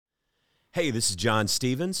Hey, this is John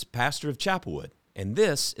Stevens, pastor of Chapelwood, and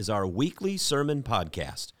this is our weekly sermon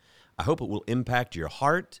podcast. I hope it will impact your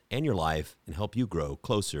heart and your life and help you grow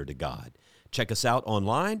closer to God. Check us out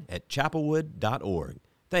online at chapelwood.org.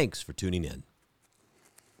 Thanks for tuning in.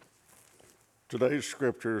 Today's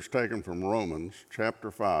scripture is taken from Romans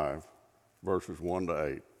chapter 5, verses 1 to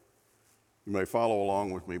 8. You may follow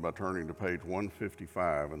along with me by turning to page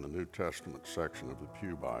 155 in the New Testament section of the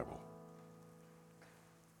Pew Bible.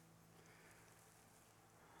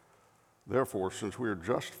 Therefore, since we are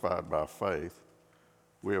justified by faith,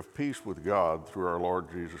 we have peace with God through our Lord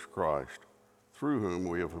Jesus Christ, through whom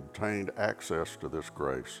we have obtained access to this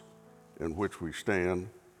grace, in which we stand,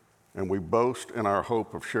 and we boast in our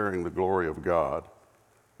hope of sharing the glory of God.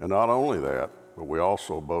 And not only that, but we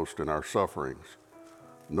also boast in our sufferings,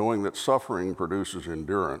 knowing that suffering produces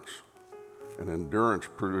endurance, and endurance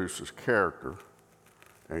produces character,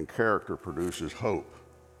 and character produces hope.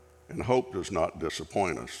 And hope does not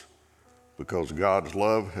disappoint us, because God's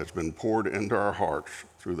love has been poured into our hearts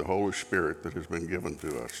through the Holy Spirit that has been given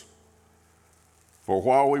to us. For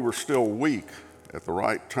while we were still weak, at the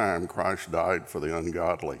right time Christ died for the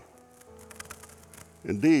ungodly.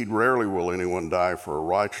 Indeed, rarely will anyone die for a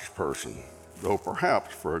righteous person, though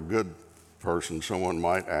perhaps for a good person someone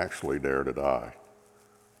might actually dare to die.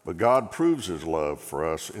 But God proves his love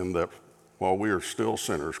for us in that while we are still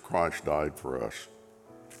sinners, Christ died for us.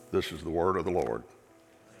 This is the word of the Lord.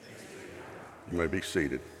 You may be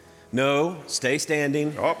seated. No, stay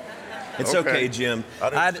standing. Oh, it's okay, Jim.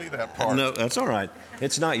 I didn't see that part. No, that's all right.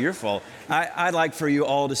 It's not your fault. I'd like for you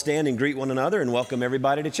all to stand and greet one another and welcome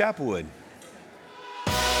everybody to Chapelwood.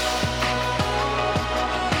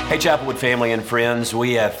 Hey, Chapelwood family and friends,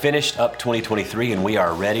 we have finished up 2023 and we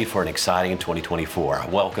are ready for an exciting 2024. I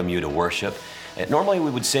welcome you to worship. Normally we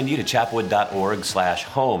would send you to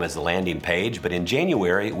chapelwood.org/home as the landing page, but in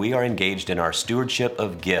January we are engaged in our stewardship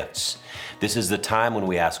of gifts. This is the time when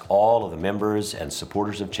we ask all of the members and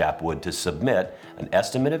supporters of Chapelwood to submit an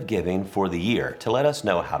estimate of giving for the year to let us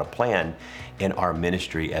know how to plan in our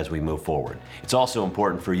ministry as we move forward. It's also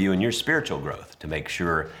important for you in your spiritual growth to make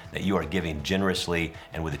sure that you are giving generously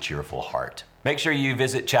and with a cheerful heart. Make sure you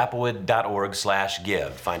visit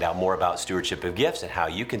chapelwood.org/give. Find out more about stewardship of gifts and how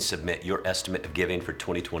you can submit your estimate of giving for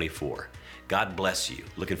 2024. God bless you.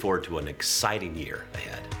 Looking forward to an exciting year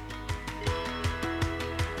ahead.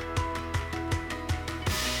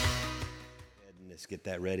 Let's get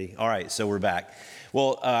that ready. All right, so we're back.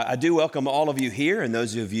 Well, I do welcome all of you here and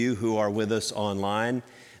those of you who are with us online.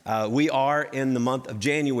 We are in the month of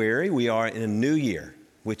January. We are in a new year,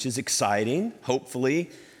 which is exciting,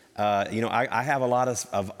 hopefully. I have a lot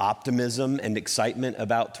of optimism and excitement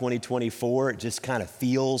about 2024. It just kind of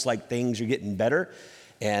feels like things are getting better.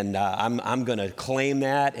 And I'm going to claim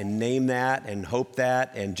that and name that and hope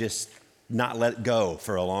that and just not let it go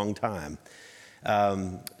for a long time.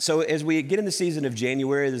 So as we get in the season of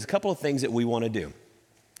January, there's a couple of things that we want to do.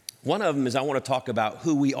 One of them is I want to talk about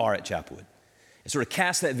who we are at Chapelwood and sort of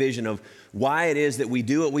cast that vision of why it is that we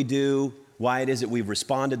do what we do, why it is that we've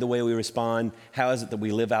responded the way we respond, how is it that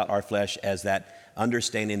we live out our flesh as that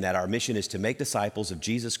understanding that our mission is to make disciples of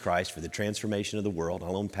Jesus Christ for the transformation of the world.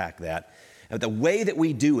 I'll unpack that. The way that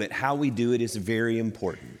we do it, how we do it is very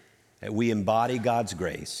important. That we embody God's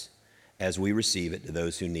grace as we receive it to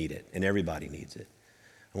those who need it, and everybody needs it.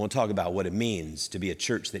 I want to talk about what it means to be a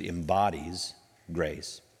church that embodies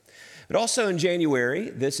grace. But also in January,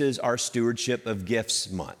 this is our Stewardship of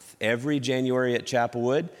Gifts month. Every January at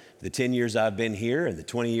Chapelwood, the 10 years I've been here and the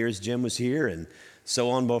 20 years Jim was here and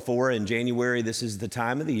so on before, in January, this is the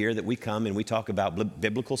time of the year that we come and we talk about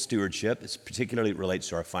biblical stewardship. It particularly relates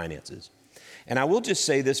to our finances. And I will just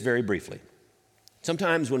say this very briefly.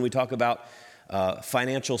 Sometimes when we talk about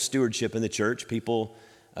financial stewardship in the church, people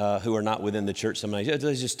who are not within the church, sometimes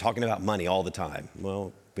they're just talking about money all the time.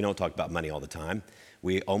 Well, we don't talk about money all the time.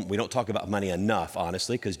 We don't talk about money enough,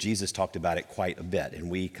 honestly, because Jesus talked about it quite a bit, and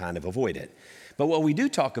we kind of avoid it. But what we do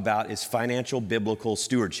talk about is financial biblical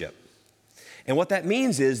stewardship. And what that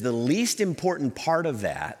means is the least important part of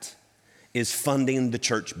that is funding the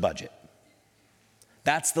church budget.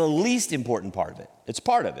 That's the least important part of it. It's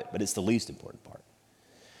part of it, but it's the least important part.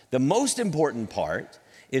 The most important part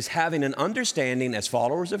is having an understanding as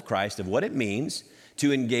followers of Christ of what it means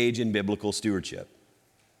to engage in biblical stewardship.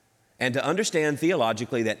 And to understand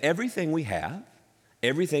theologically that everything we have,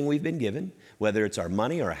 everything we've been given, whether it's our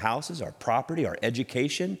money, our houses, our property, our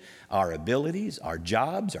education, our abilities, our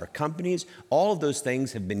jobs, our companies, all of those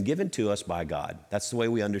things have been given to us by God. That's the way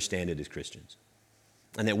we understand it as Christians.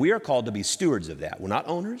 And that we are called to be stewards of that. We're not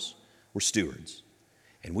owners, we're stewards.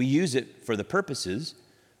 And we use it for the purposes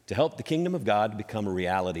to help the kingdom of God become a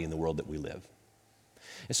reality in the world that we live.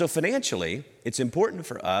 And so financially, it's important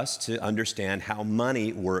for us to understand how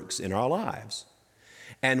money works in our lives.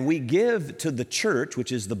 And we give to the church,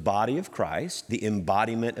 which is the body of Christ, the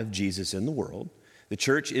embodiment of Jesus in the world. The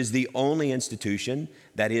church is the only institution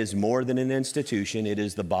that is more than an institution. It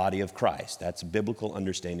is the body of Christ. That's a biblical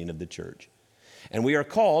understanding of the church. And we are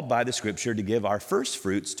called by the scripture to give our first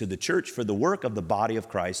fruits to the church for the work of the body of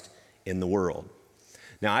Christ in the world.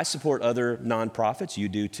 Now, I support other nonprofits. You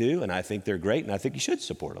do too, and I think they're great, and I think you should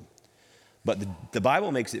support them. But the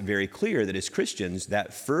Bible makes it very clear that as Christians,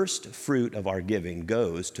 that first fruit of our giving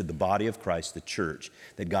goes to the body of Christ, the church,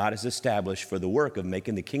 that God has established for the work of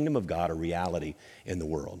making the kingdom of God a reality in the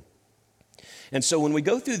world. And so when we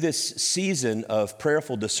go through this season of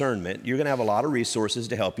prayerful discernment, you're going to have a lot of resources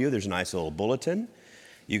to help you. There's a nice little bulletin.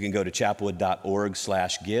 You can go to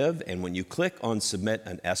chapelwood.org/give, and when you click on Submit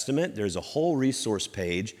an Estimate, there's a whole resource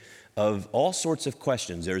page of all sorts of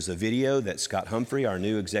questions. There's a video that Scott Humphrey, our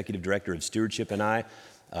new executive director of stewardship, and I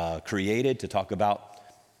created to talk about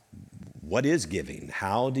what is giving,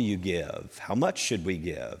 how do you give, how much should we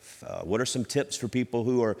give, what are some tips for people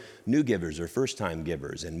who are new givers or first-time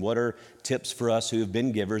givers, and what are tips for us who have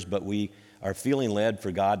been givers but we are feeling led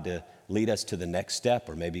for God to lead us to the next step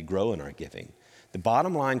or maybe grow in our giving. The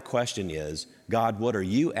bottom line question is, God, what are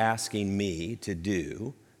you asking me to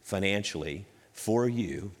do financially for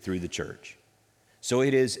you through the church? So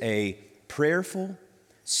it is a prayerful,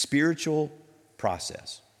 spiritual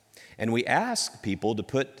process. And we ask people to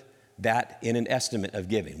put that in an estimate of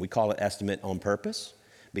giving. We call it estimate on purpose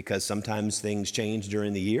because sometimes things change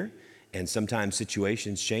during the year and sometimes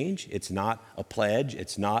situations change. It's not a pledge.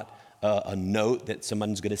 It's not a note that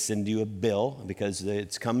someone's going to send you a bill because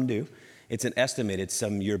it's come due. It's an estimate. It's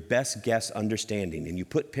your best guess understanding, and you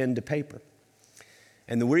put pen to paper.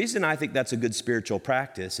 And the reason I think that's a good spiritual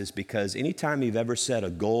practice is because anytime you've ever set a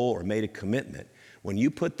goal or made a commitment, when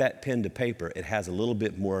you put that pen to paper, it has a little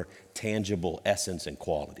bit more tangible essence and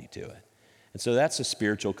quality to it. And so that's a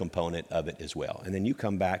spiritual component of it as well. And then you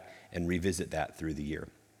come back and revisit that through the year.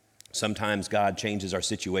 Sometimes God changes our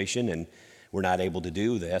situation and we're not able to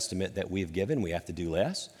do the estimate that we've given. We have to do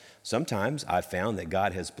less. Sometimes I've found that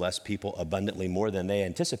God has blessed people abundantly more than they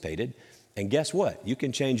anticipated. And guess what? You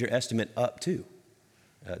can change your estimate up too.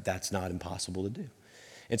 That's not impossible to do.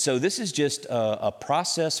 And so this is just a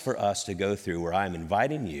process for us to go through where I'm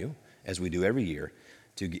inviting you, as we do every year,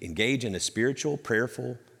 to engage in a spiritual,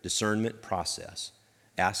 prayerful discernment process,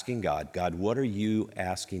 asking God, God, what are you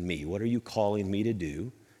asking me? What are you calling me to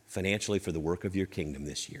do financially for the work of your kingdom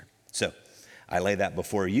this year? So I lay that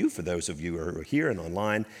before you for those of you who are here and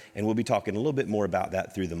online, and we'll be talking a little bit more about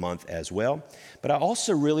that through the month as well. But I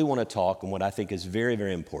also really want to talk, and what I think is very,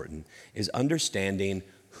 very important, is understanding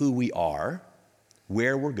who we are,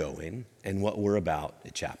 where we're going, and what we're about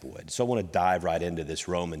at Chapelwood. So I want to dive right into this,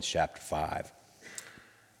 Romans chapter 5.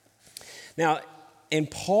 Now, in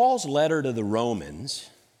Paul's letter to the Romans,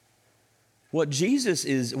 what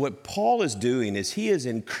Paul is doing is he is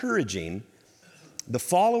encouraging the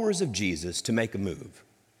followers of Jesus to make a move.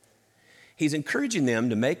 He's encouraging them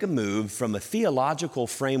to make a move from a theological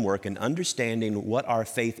framework and understanding what our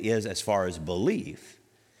faith is as far as belief,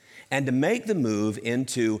 and to make the move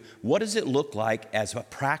into what does it look like as a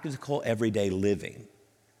practical everyday living.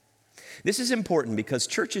 This is important because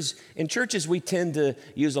in churches we tend to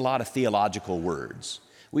use a lot of theological words.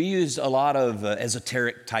 We use a lot of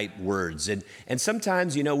esoteric type words, and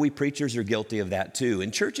sometimes, we preachers are guilty of that too.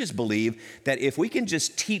 And churches believe that if we can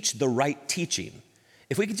just teach the right teaching,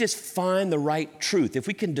 if we can just find the right truth, if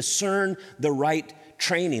we can discern the right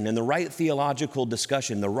training and the right theological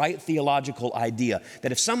discussion, the right theological idea,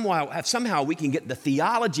 that if somehow we can get the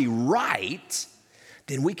theology right,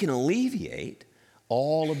 then we can alleviate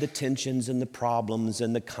all of the tensions and the problems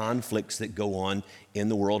and the conflicts that go on in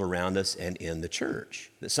the world around us and in the church,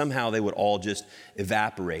 that somehow they would all just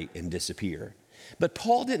evaporate and disappear. But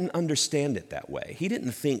Paul didn't understand it that way. He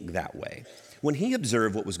didn't think that way. When he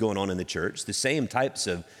observed what was going on in the church, the same types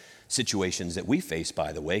of situations that we face,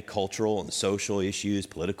 by the way, cultural and social issues,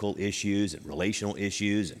 political issues, and relational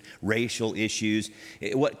issues, and racial issues.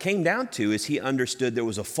 What came down to is he understood there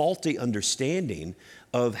was a faulty understanding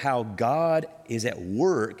of how God is at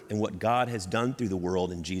work and what God has done through the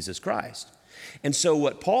world in Jesus Christ. And so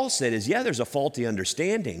what Paul said is, there's a faulty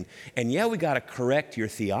understanding, and we got to correct your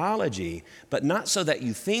theology, but not so that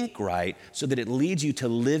you think right, so that it leads you to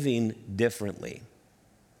living differently.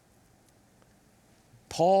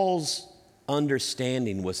 Paul's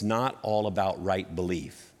understanding was not all about right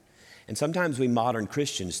belief. And sometimes we modern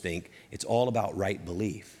Christians think it's all about right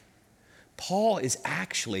belief. Paul is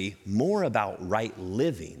actually more about right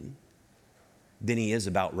living than he is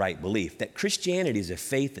about right belief. That Christianity is a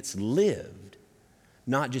faith that's lived,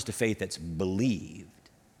 not just a faith that's believed.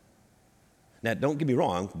 Now, don't get me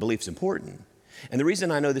wrong, belief's important. And the reason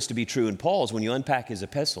I know this to be true in Paul is when you unpack his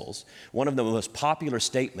epistles, one of the most popular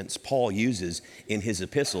statements Paul uses in his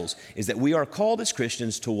epistles is that we are called as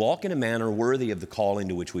Christians to walk in a manner worthy of the calling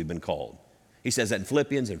to which we've been called. He says that in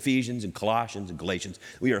Philippians and Ephesians and Colossians and Galatians.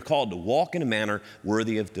 We are called to walk in a manner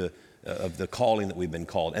worthy of the calling that we've been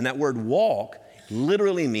called. And that word walk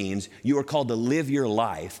literally means you are called to live your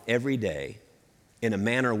life every day in a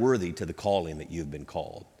manner worthy to the calling that you've been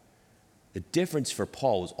called. The difference for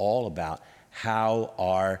Paul was all about how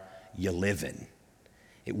are you living?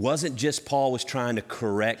 It wasn't just Paul was trying to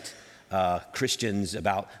correct Christians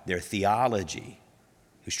about their theology.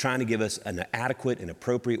 He was trying to give us an adequate and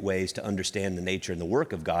appropriate ways to understand the nature and the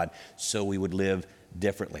work of God so we would live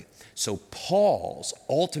differently. So Paul's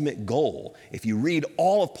ultimate goal, if you read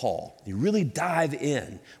all of Paul, you really dive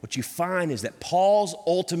in, what you find is that Paul's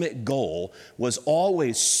ultimate goal was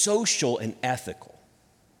always social and ethical,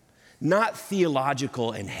 not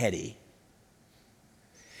theological and heady.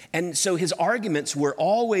 And so his arguments were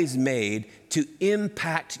always made to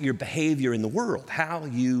impact your behavior in the world, how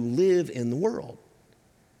you live in the world.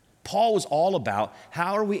 Paul was all about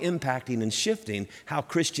how are we impacting and shifting how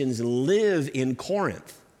Christians live in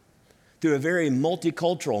Corinth through a very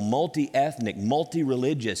multicultural, multi-ethnic,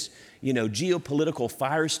 multi-religious, geopolitical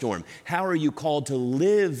firestorm. How are you called to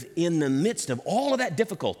live in the midst of all of that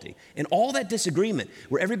difficulty and all that disagreement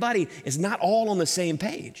where everybody is not all on the same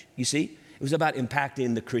page, you see? It was about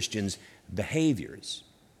impacting the Christians' behaviors.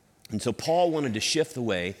 And so Paul wanted to shift the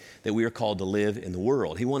way that we are called to live in the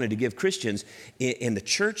world. He wanted to give Christians in the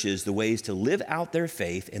churches the ways to live out their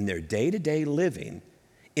faith in their day-to-day living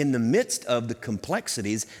in the midst of the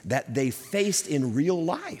complexities that they faced in real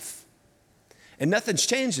life. And nothing's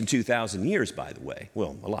changed in 2,000 years, by the way.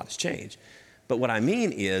 Well, a lot has changed. But what I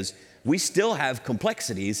mean is we still have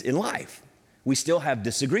complexities in life. We still have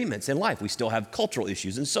disagreements in life. We still have cultural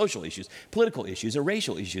issues and social issues, political issues and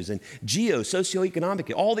racial issues and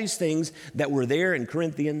socioeconomic, all these things that were there in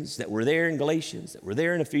Corinthians, that were there in Galatians, that were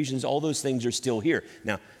there in Ephesians, all those things are still here.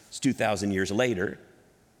 Now, it's 2,000 years later,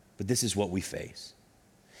 but this is what we face.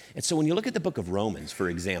 And so when you look at the book of Romans, for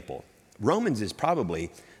example, Romans is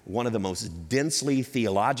probably one of the most densely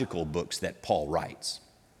theological books that Paul writes.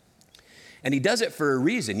 And he does it for a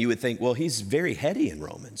reason. You would think, well, he's very heady in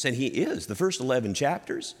Romans, and he is. The first 11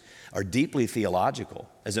 chapters are deeply theological.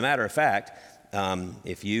 As a matter of fact,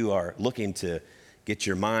 if you are looking to get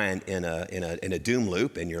your mind in a doom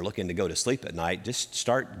loop and you're looking to go to sleep at night, just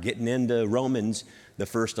start getting into Romans, the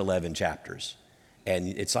first 11 chapters. And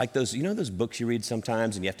it's like those books you read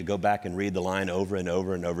sometimes and you have to go back and read the line over and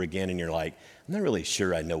over and over again, and you're like, I'm not really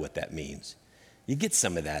sure I know what that means. You get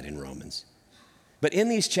some of that in Romans. But in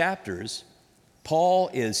these chapters, Paul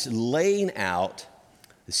is laying out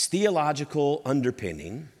this theological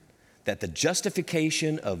underpinning that the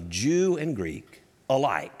justification of Jew and Greek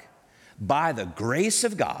alike by the grace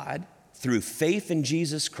of God through faith in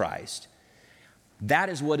Jesus Christ, that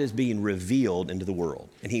is what is being revealed into the world.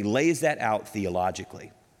 And he lays that out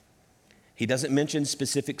theologically. He doesn't mention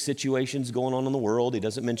specific situations going on in the world. He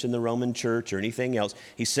doesn't mention the Roman church or anything else.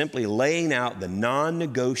 He's simply laying out the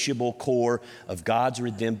non-negotiable core of God's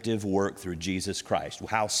redemptive work through Jesus Christ,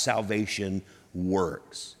 how salvation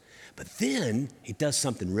works. But then he does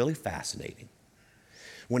something really fascinating.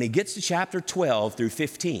 When he gets to chapter 12 through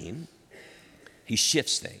 15, he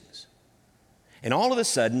shifts things. And all of a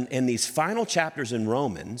sudden, in these final chapters in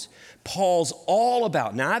Romans, Paul's all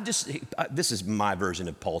about, now this is my version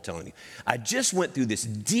of Paul telling you, I just went through this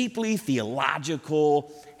deeply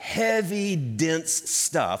theological, heavy, dense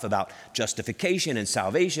stuff about justification and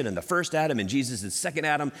salvation and the first Adam and Jesus, the second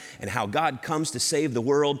Adam, and how God comes to save the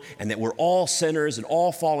world and that we're all sinners and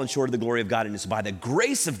all fallen short of the glory of God. And it's by the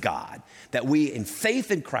grace of God that we, in faith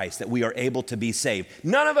in Christ, that we are able to be saved.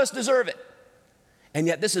 None of us deserve it. And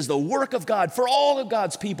yet this is the work of God for all of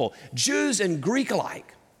God's people, Jews and Greek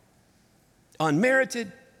alike. Unmerited.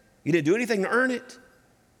 He didn't do anything to earn it,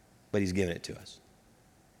 but he's given it to us.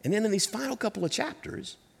 And then in these final couple of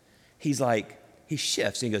chapters, he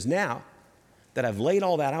shifts and he goes, now that I've laid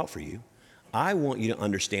all that out for you, I want you to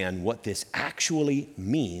understand what this actually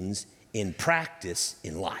means in practice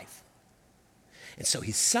in life. And so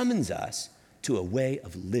he summons us to a way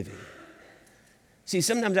of living. See,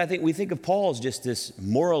 sometimes we think of Paul as just this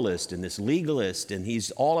moralist and this legalist, and he's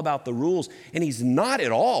all about the rules, and he's not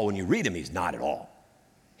at all. When you read him, he's not at all.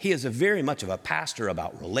 He is very much of a pastor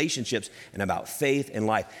about relationships and about faith and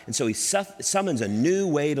life. And so he summons a new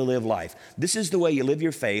way to live life. This is the way you live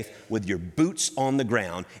your faith with your boots on the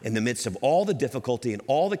ground in the midst of all the difficulty and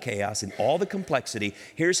all the chaos and all the complexity.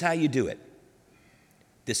 Here's how you do it.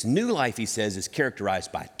 This new life, he says, is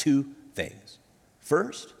characterized by two things.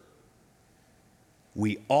 First,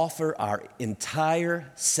 we offer our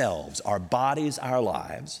entire selves, our bodies, our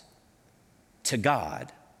lives, to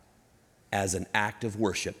God as an act of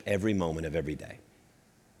worship every moment of every day.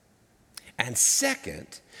 And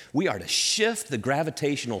second, we are to shift the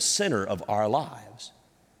gravitational center of our lives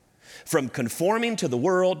from conforming to the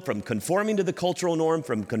world, from conforming to the cultural norm,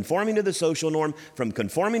 from conforming to the social norm, from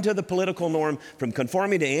conforming to the political norm, from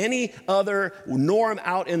conforming to any other norm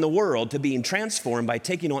out in the world, to being transformed by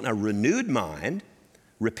taking on a renewed mind.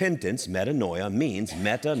 Repentance, metanoia,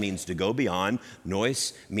 meta means to go beyond,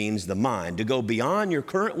 nous means the mind, to go beyond your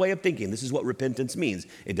current way of thinking. This is what repentance means.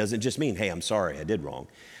 It doesn't just mean, hey, I'm sorry, I did wrong.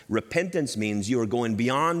 Repentance means you are going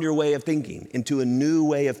beyond your way of thinking into a new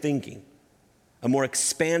way of thinking, a more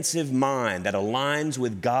expansive mind that aligns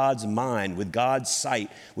with God's mind, with God's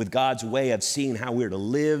sight, with God's way of seeing how we're to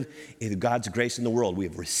live in God's grace in the world. We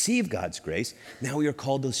have received God's grace. Now we are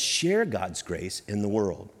called to share God's grace in the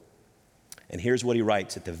world. And here's what he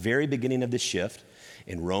writes at the very beginning of the shift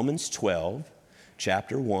in Romans 12,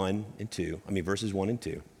 verses 1 and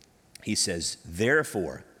 2. He says,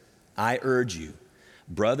 therefore, I urge you,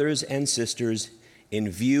 brothers and sisters,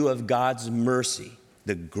 in view of God's mercy,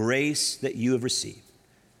 the grace that you have received,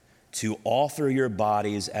 to offer your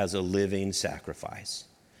bodies as a living sacrifice,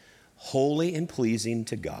 holy and pleasing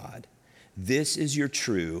to God. This is your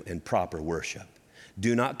true and proper worship.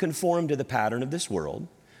 Do not conform to the pattern of this world,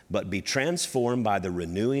 but be transformed by the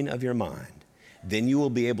renewing of your mind. Then you will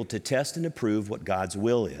be able to test and approve what God's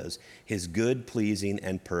will is, his good, pleasing,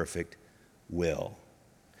 and perfect will.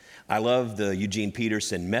 I love the Eugene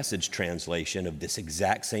Peterson Message translation of this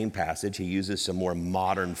exact same passage. He uses some more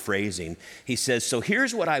modern phrasing. He says, so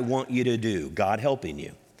here's what I want you to do, God helping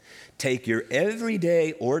you. Take your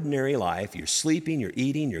everyday, ordinary life, you're sleeping, you're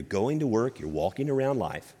eating, you're going to work, you're walking around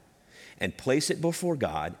life, and place it before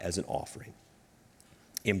God as an offering.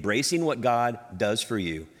 Embracing what God does for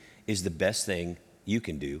you is the best thing you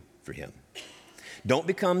can do for him. Don't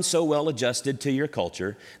become so well adjusted to your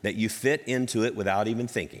culture that you fit into it without even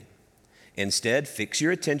thinking. Instead, fix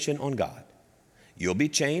your attention on God. You'll be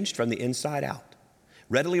changed from the inside out.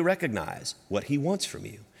 Readily recognize what he wants from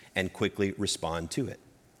you and quickly respond to it.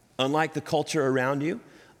 Unlike the culture around you,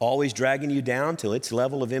 always dragging you down to its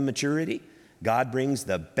level of immaturity, God brings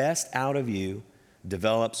the best out of you,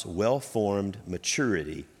 develops well-formed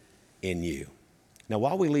maturity in you. Now,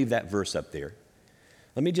 while we leave that verse up there,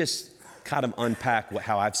 let me just kind of unpack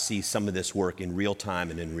how I see some of this work in real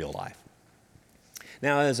time and in real life.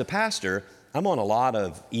 Now, as a pastor, I'm on a lot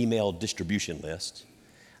of email distribution lists.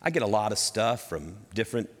 I get a lot of stuff from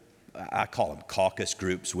different, I call them caucus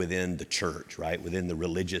groups within the church, right? Within the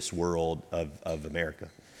religious world of America.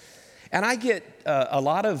 And I get a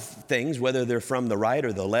lot of things, whether they're from the right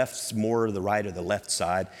or the left, more the right or the left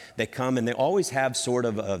side, they come and they always have sort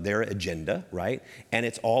of their agenda, right? And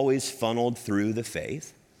it's always funneled through the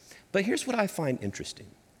faith. But here's what I find interesting.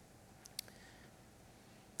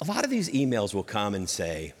 A lot of these emails will come and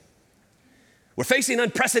say, we're facing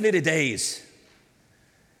unprecedented days.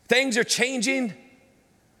 Things are changing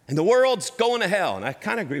and the world's going to hell. And I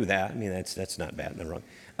kind of agree with that. I mean, that's not bad, not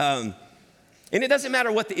wrong. And it doesn't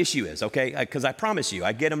matter what the issue is, okay? Because I promise you,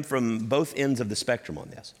 I get them from both ends of the spectrum on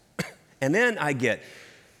this. And then I get,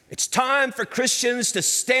 it's time for Christians to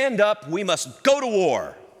stand up. We must go to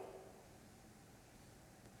war.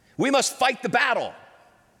 We must fight the battle.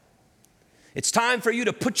 It's time for you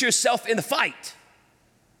to put yourself in the fight.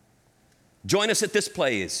 Join us at this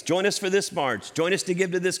place. Join us for this march. Join us to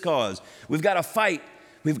give to this cause. We've got to fight.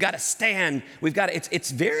 We've got to stand.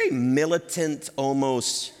 It's very militant,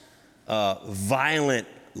 almost violent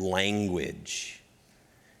language.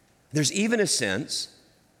 There's even a sense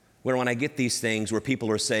where when I get these things where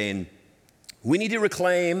people are saying, we need to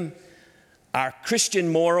reclaim our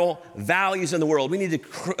Christian moral values in the world. We need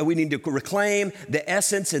to reclaim the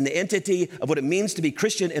essence and the entity of what it means to be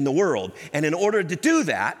Christian in the world. And in order to do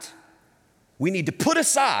that, we need to put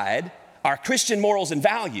aside our Christian morals and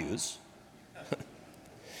values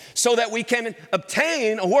so that we can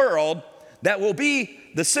obtain a world that will be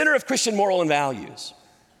the center of Christian moral and values.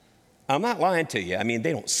 I'm not lying to you. I mean,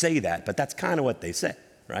 they don't say that, but that's kind of what they say,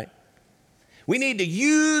 right? We need to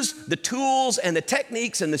use the tools and the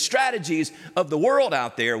techniques and the strategies of the world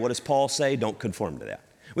out there. What does Paul say? Don't conform to that.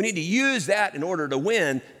 We need to use that in order to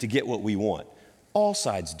win, to get what we want. All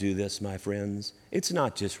sides do this, my friends. It's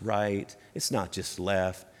not just right. It's not just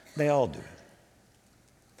left. They all do it.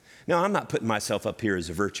 Now, I'm not putting myself up here as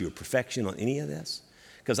a virtue of perfection on any of this,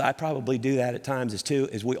 because I probably do that at times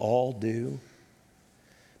as we all do.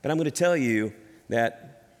 But I'm going to tell you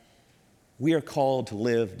that we are called to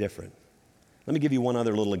live different. Let me give you one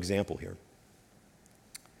other little example here.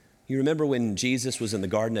 You remember when Jesus was in the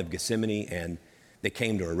Garden of Gethsemane and they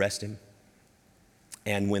came to arrest him?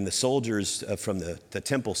 And when the soldiers from the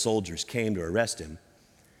temple soldiers came to arrest him,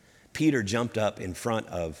 Peter jumped up in front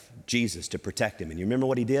of Jesus to protect him. And you remember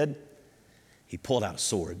what he did? He pulled out a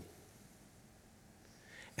sword.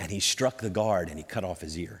 And he struck the guard and he cut off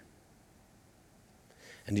his ear.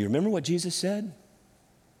 And do you remember what Jesus said?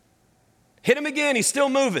 Hit him again, he's still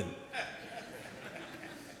moving.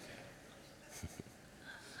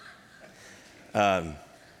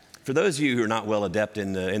 For those of you who are not well adept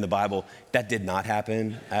in the Bible, that did not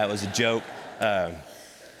happen. That was a joke.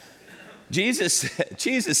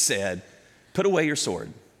 Jesus said, put away your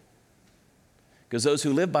sword, because those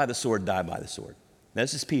who live by the sword die by the sword.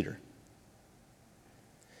 This is Peter.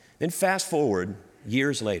 Then fast forward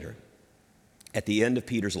years later, at the end of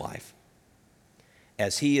Peter's life,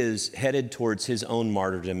 as he is headed towards his own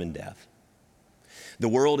martyrdom and death. The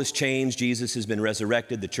world has changed. Jesus has been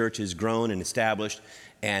resurrected. The church has grown and established,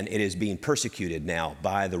 and it is being persecuted now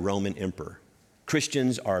by the Roman emperor.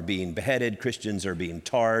 Christians are being beheaded. Christians are being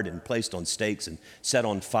tarred and placed on stakes and set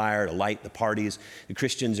on fire to light the parties. The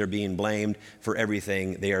Christians are being blamed for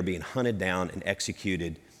everything. They are being hunted down and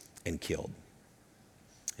executed and killed.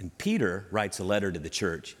 And Peter writes a letter to the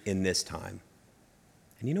church in this time.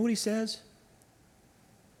 And you know what he says?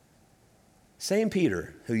 Same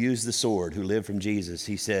Peter who used the sword, who lived from Jesus,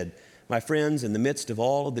 he said, my friends, in the midst of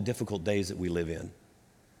all of the difficult days that we live in,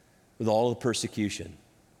 with all of the persecution,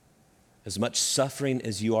 as much suffering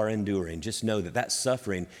as you are enduring, just know that that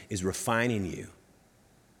suffering is refining you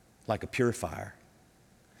like a purifier.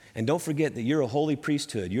 And don't forget that you're a holy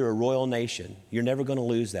priesthood. You're a royal nation. You're never going to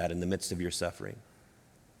lose that in the midst of your suffering.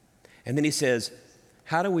 And then he says,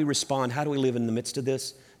 how do we respond? How do we live in the midst of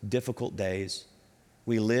this difficult days?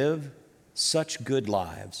 We live such good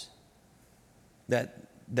lives that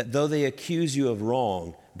though they accuse you of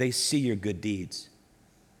wrong, they see your good deeds.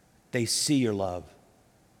 They see your love.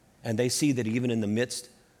 And they see that even in the midst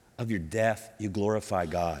of your death, you glorify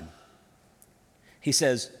God. He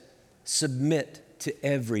says, submit to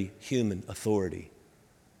every human authority.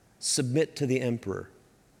 Submit to the emperor.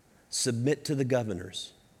 Submit to the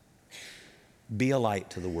governors. Be a light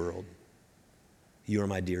to the world. You are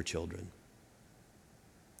my dear children.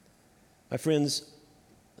 My friends,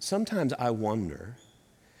 sometimes I wonder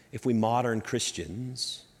if we modern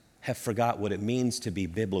Christians have forgot what it means to be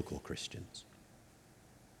biblical Christians.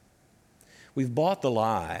 We've bought the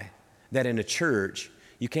lie that in a church,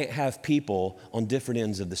 you can't have people on different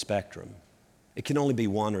ends of the spectrum. It can only be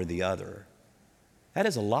one or the other. That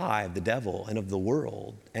is a lie of the devil and of the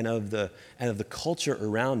world and of the culture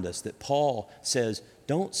around us that Paul says,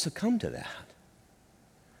 don't succumb to that.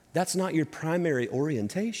 That's not your primary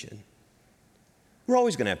orientation. We're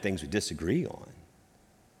always going to have things we disagree on.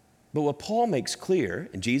 But what Paul makes clear,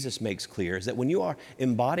 and Jesus makes clear, is that when you are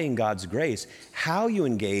embodying God's grace, how you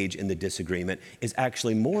engage in the disagreement is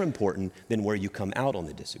actually more important than where you come out on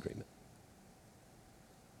the disagreement.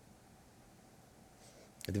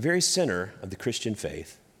 At the very center of the Christian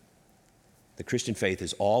faith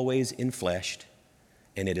is always enfleshed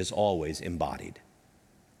and it is always embodied.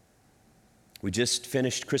 We just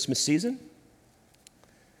finished Christmas season,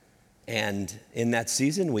 and in that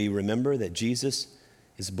season we remember that Jesus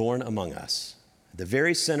is born among us. The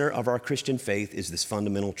very center of our Christian faith is this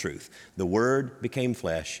fundamental truth. The Word became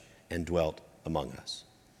flesh and dwelt among us.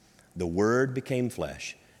 The Word became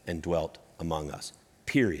flesh and dwelt among us.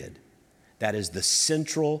 Period. That is the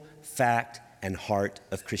central fact and heart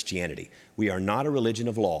of Christianity. We are not a religion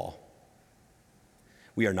of law.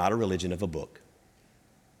 We are not a religion of a book.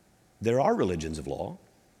 There are religions of law,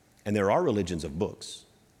 and there are religions of books.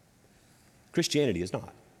 Christianity is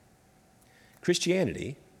not.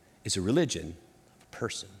 Christianity is a religion of a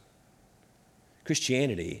person.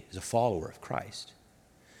 Christianity is a follower of Christ.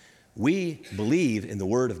 We believe in the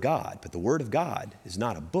Word of God, but the Word of God is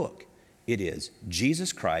not a book. It is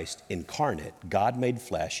Jesus Christ incarnate, God made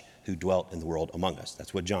flesh, who dwelt in the world among us.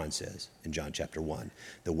 That's what John says in John chapter 1.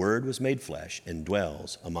 The Word was made flesh and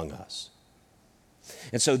dwells among us.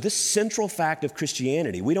 And so this central fact of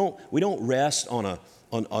Christianity, we don't rest on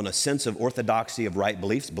on a sense of orthodoxy of right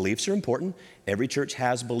beliefs. Beliefs are important. Every church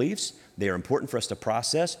has beliefs. They are important for us to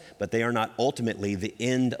process, but they are not ultimately the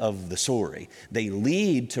end of the story. They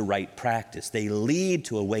lead to right practice. They lead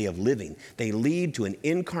to a way of living. They lead to an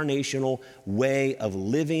incarnational way of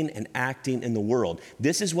living and acting in the world.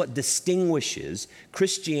 This is what distinguishes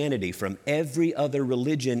Christianity from every other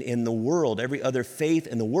religion in the world, every other faith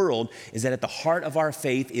in the world, is that at the heart of our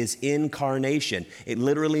faith is incarnation. It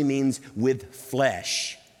literally means with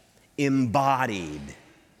flesh, embodied.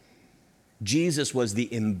 Jesus was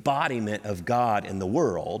the embodiment of God in the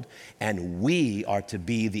world, and we are to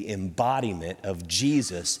be the embodiment of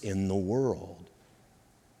Jesus in the world.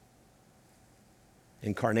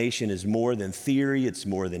 Incarnation is more than theory, it's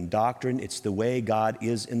more than doctrine, it's the way God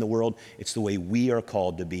is in the world, it's the way we are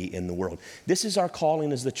called to be in the world. This is our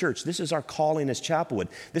calling as the church, this is our calling as Chapelwood.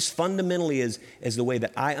 This fundamentally is the way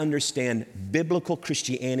that I understand biblical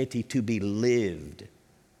Christianity to be lived.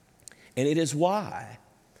 And it is why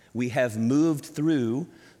we have moved through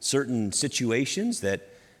certain situations that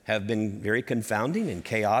have been very confounding and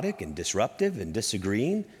chaotic and disruptive and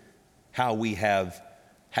disagreeing, how we have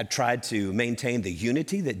had tried to maintain the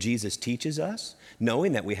unity that Jesus teaches us,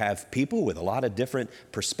 knowing that we have people with a lot of different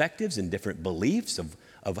perspectives and different beliefs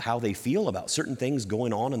of how they feel about certain things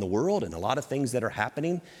going on in the world and a lot of things that are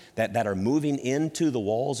happening that are moving into the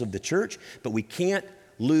walls of the church, but we can't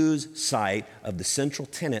lose sight of the central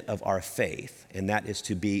tenet of our faith, and that is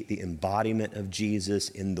to be the embodiment of Jesus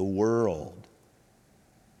in the world.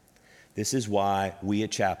 This is why we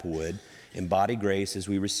at Chapelwood embody grace as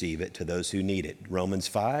we receive it to those who need it. Romans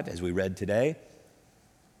 5, as we read today,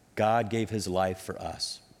 God gave his life for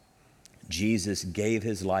us. Jesus gave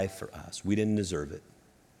his life for us. We didn't deserve it.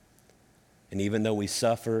 And even though we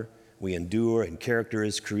suffer, we endure, and character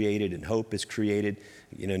is created, and hope is created.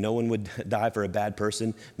 You know, no one would die for a bad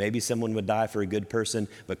person. Maybe someone would die for a good person,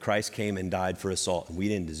 but Christ came and died for us all. And we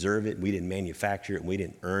didn't deserve it, we didn't manufacture it, and we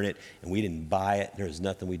didn't earn it, and we didn't buy it. There was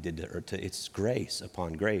nothing we did to earn it. It's grace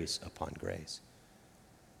upon grace upon grace.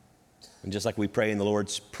 And just like we pray in the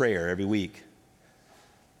Lord's Prayer every week,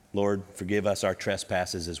 Lord, forgive us our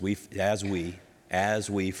trespasses as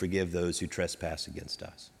we forgive those who trespass against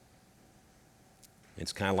us.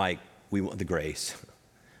 It's kind of like we want the grace,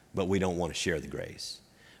 but we don't want to share the grace.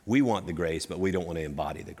 We want the grace, but we don't want to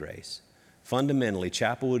embody the grace. Fundamentally,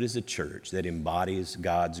 Chapelwood is a church that embodies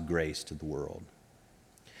God's grace to the world.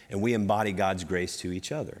 And we embody God's grace to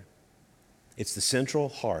each other. It's the central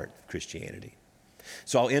heart of Christianity.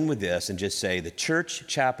 So I'll end with this and just say the church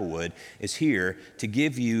Chapelwood is here to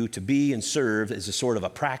give you, to be and serve as a sort of a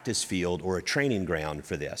practice field or a training ground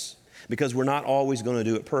for this. Because we're not always going to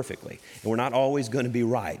do it perfectly, and we're not always going to be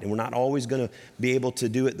right, and we're not always going to be able to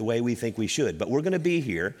do it the way we think we should. But we're going to be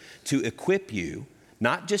here to equip you,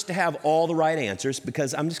 not just to have all the right answers,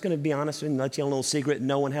 because I'm just going to be honest and let you in a little secret,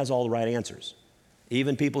 no one has all the right answers,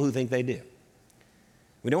 even people who think they do.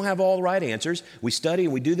 We don't have all the right answers. We study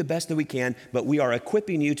and we do the best that we can, but we are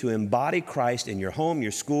equipping you to embody Christ in your home,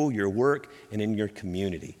 your school, your work, and in your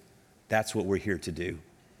community. That's what we're here to do.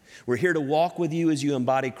 We're here to walk with you as you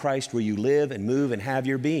embody Christ where you live and move and have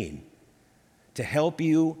your being, to help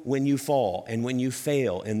you when you fall and when you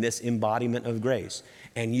fail in this embodiment of grace.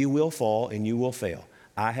 And you will fall and you will fail.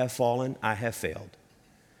 I have fallen, I have failed.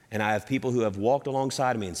 And I have people who have walked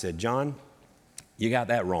alongside of me and said, John, you got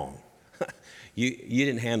that wrong. You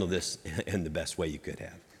didn't handle this in the best way you could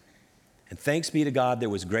have. And thanks be to God, there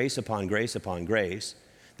was grace upon grace upon grace.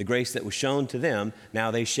 The grace that was shown to them, now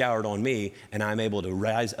they showered on me, and I'm able to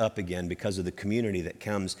rise up again because of the community that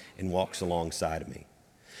comes and walks alongside of me.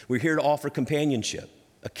 We're here to offer companionship,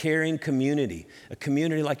 a caring community, a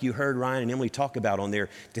community like you heard Ryan and Emily talk about on there,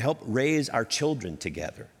 to help raise our children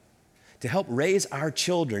together, to help raise our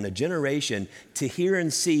children, a generation, to hear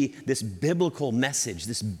and see this biblical message,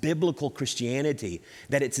 this biblical Christianity,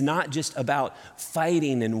 that it's not just about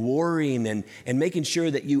fighting and worrying and making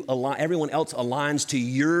sure that everyone else aligns to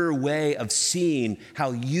your way of seeing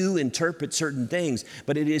how you interpret certain things,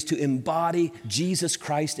 but it is to embody Jesus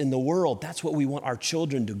Christ in the world. That's what we want our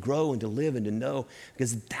children to grow and to live and to know,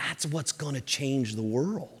 because that's what's going to change the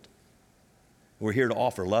world. We're here to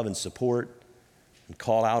offer love and support, and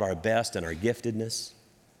call out our best and our giftedness.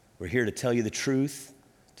 We're here to tell you the truth,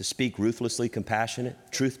 to speak ruthlessly compassionate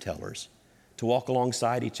truth tellers, to walk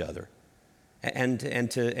alongside each other, and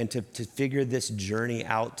to figure this journey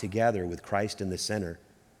out together with Christ in the center,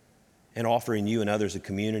 and offering you and others a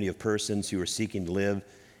community of persons who are seeking to live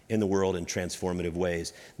in the world in transformative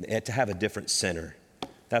ways, and to have a different center.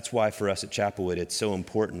 That's why for us at Chapelwood, it's so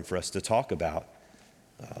important for us to talk about,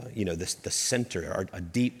 the center, a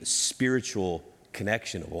deep spiritual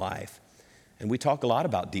connection of life. And we talk a lot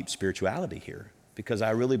about deep spirituality here because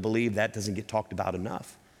I really believe that doesn't get talked about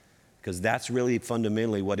enough, because that's really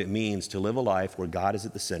fundamentally what it means to live a life where God is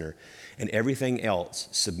at the center and everything else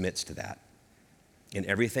submits to that and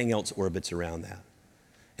everything else orbits around that.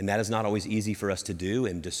 And that is not always easy for us to do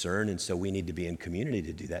and discern, and so we need to be in community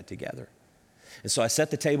to do that together. And so I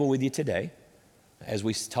set the table with you today as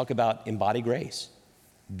we talk about embody grace.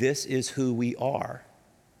 This is who we are.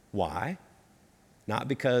 Why? Not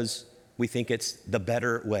because we think it's the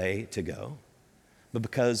better way to go, but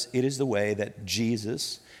because it is the way that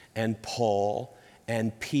Jesus and Paul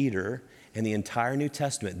and Peter and the entire New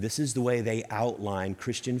Testament, this is the way they outline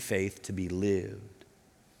Christian faith to be lived.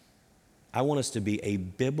 I want us to be a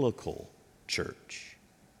biblical church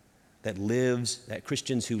that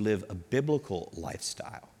Christians who live a biblical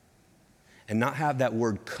lifestyle and not have that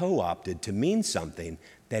word co-opted to mean something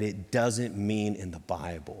that it doesn't mean in the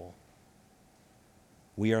Bible.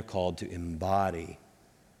 We are called to embody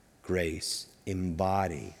grace,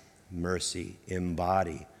 embody mercy,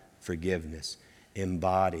 embody forgiveness,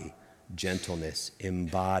 embody gentleness,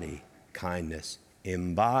 embody kindness,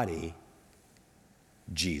 embody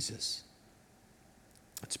Jesus.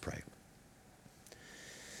 Let's pray.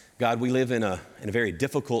 God, we live in a very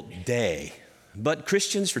difficult day, but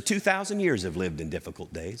Christians for 2,000 years have lived in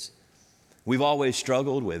difficult days. We've always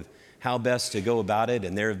struggled with how best to go about it,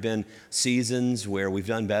 and there have been seasons where we've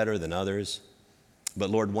done better than others.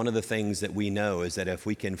 But Lord, one of the things that we know is that if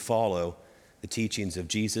we can follow the teachings of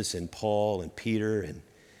Jesus and Paul and Peter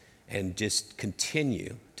and just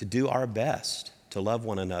continue to do our best to love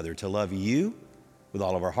one another, to love you with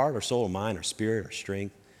all of our heart, our soul, our mind, our spirit, our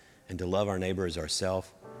strength, and to love our neighbor as ourselves.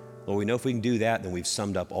 Lord, we know if we can do that, then we've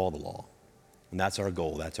summed up all the law. And that's our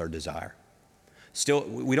goal, that's our desire. Still,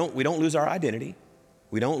 we don't lose our identity.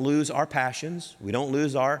 We don't lose our passions. We don't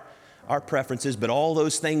lose our preferences, but all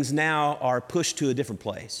those things now are pushed to a different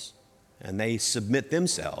place, and they submit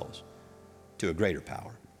themselves to a greater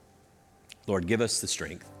power. Lord, give us the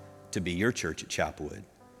strength to be your church at Chapelwood,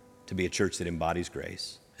 to be a church that embodies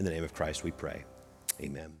grace. In the name of Christ we pray.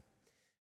 Amen.